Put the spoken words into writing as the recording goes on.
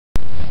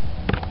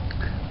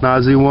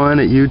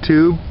Nosy1 at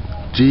YouTube,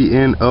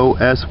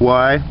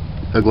 GNOSY,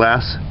 a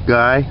glass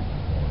guy.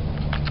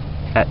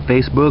 At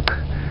Facebook,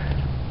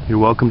 you're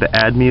welcome to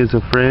add me as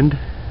a friend.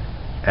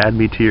 Add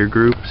me to your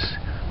groups.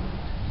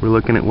 We're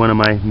looking at one of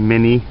my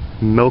mini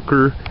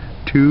milker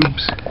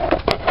tubes,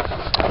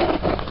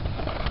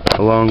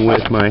 along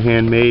with my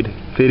handmade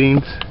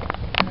fittings,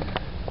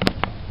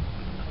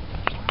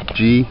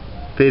 G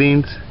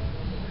fittings.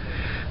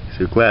 These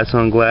are glass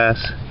on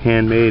glass,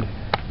 handmade.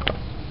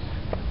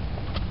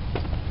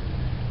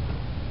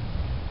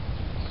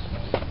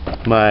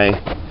 My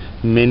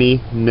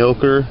mini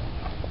milker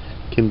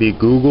can be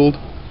Googled.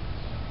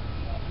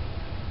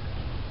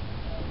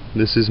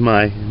 This is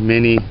my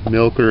mini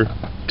milker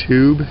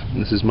tube.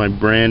 This is my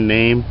brand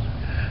name,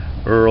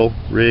 Earl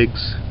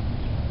Riggs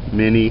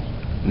Mini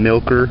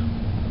Milker.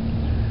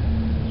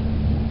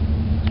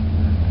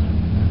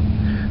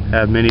 I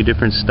have many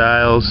different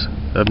styles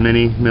of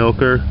mini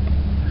milker,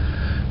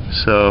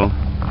 so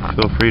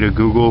feel free to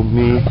Google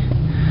me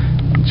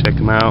and check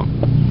them out.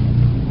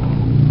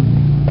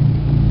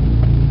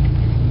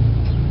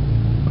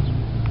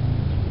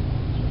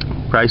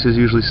 Prices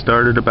usually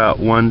start at about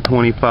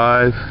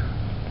 $125,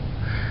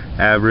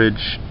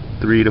 average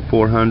 $300 to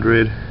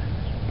 $400.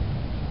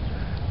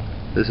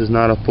 This is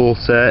not a full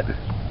set.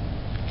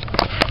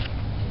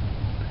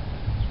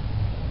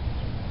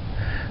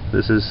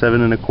 This is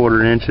 7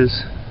 1/4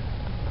 inches.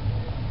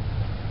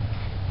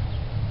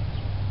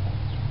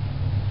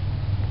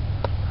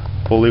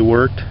 Fully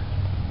worked,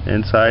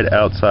 inside,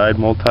 outside,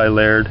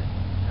 multi-layered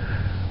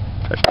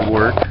type of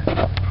work.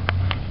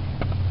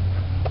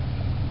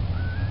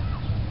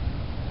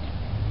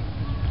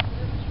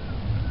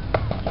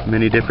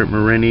 Many different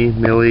Marini,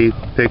 Millie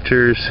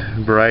pictures,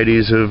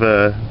 varieties of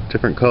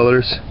different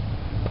colors.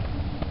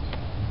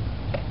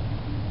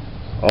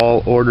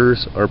 All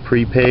orders are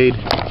prepaid.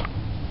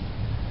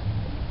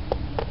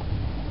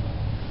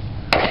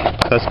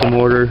 Custom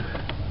order.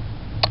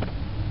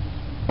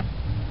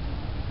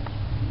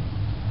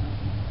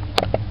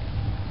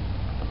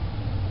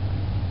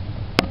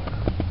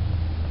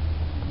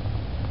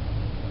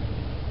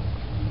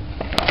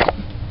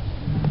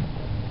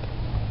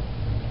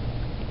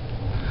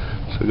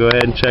 So go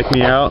ahead and check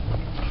me out.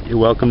 You're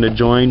welcome to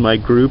join my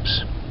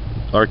groups: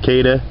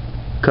 Arcata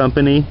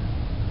Company,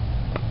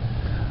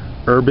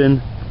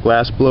 Urban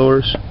Glass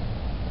Blowers.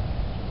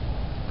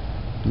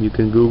 You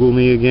can Google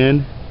me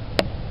again.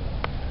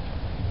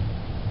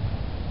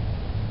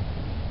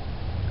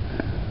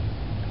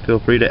 Feel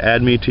free to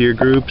add me to your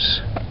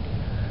groups.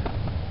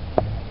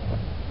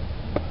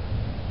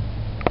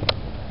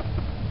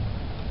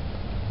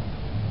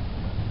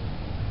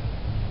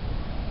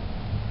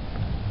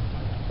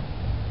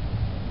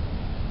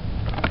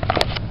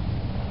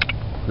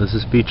 This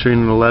is featuring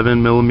an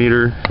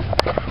 11mm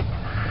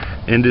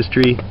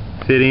industry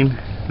fitting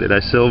that I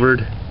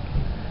silvered.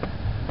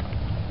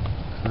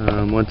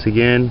 Once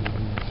again,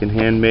 you can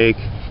hand make.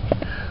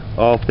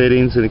 All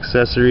fittings and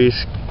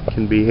accessories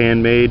can be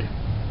handmade.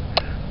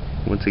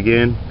 Once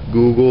again,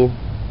 Google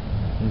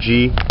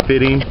G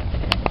fitting.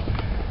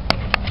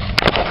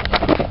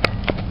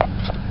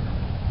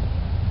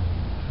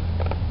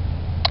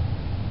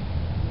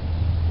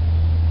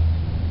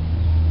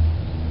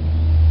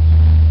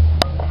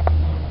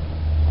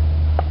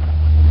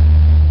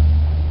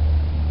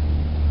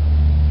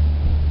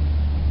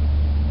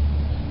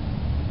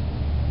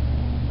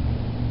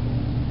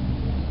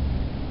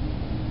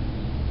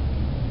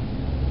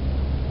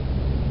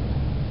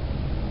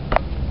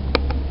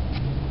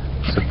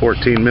 It's a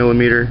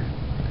 14mm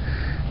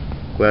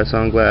glass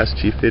on glass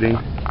G fitting.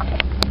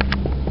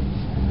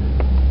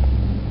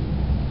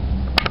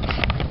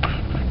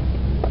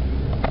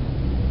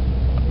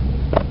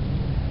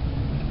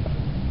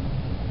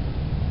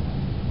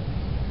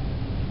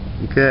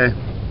 Okay,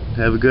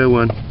 have a good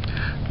one.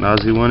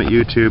 Nosy1 at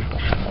YouTube.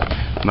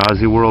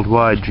 Nosy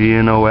Worldwide,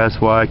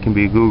 GNOSY, can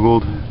be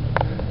Googled.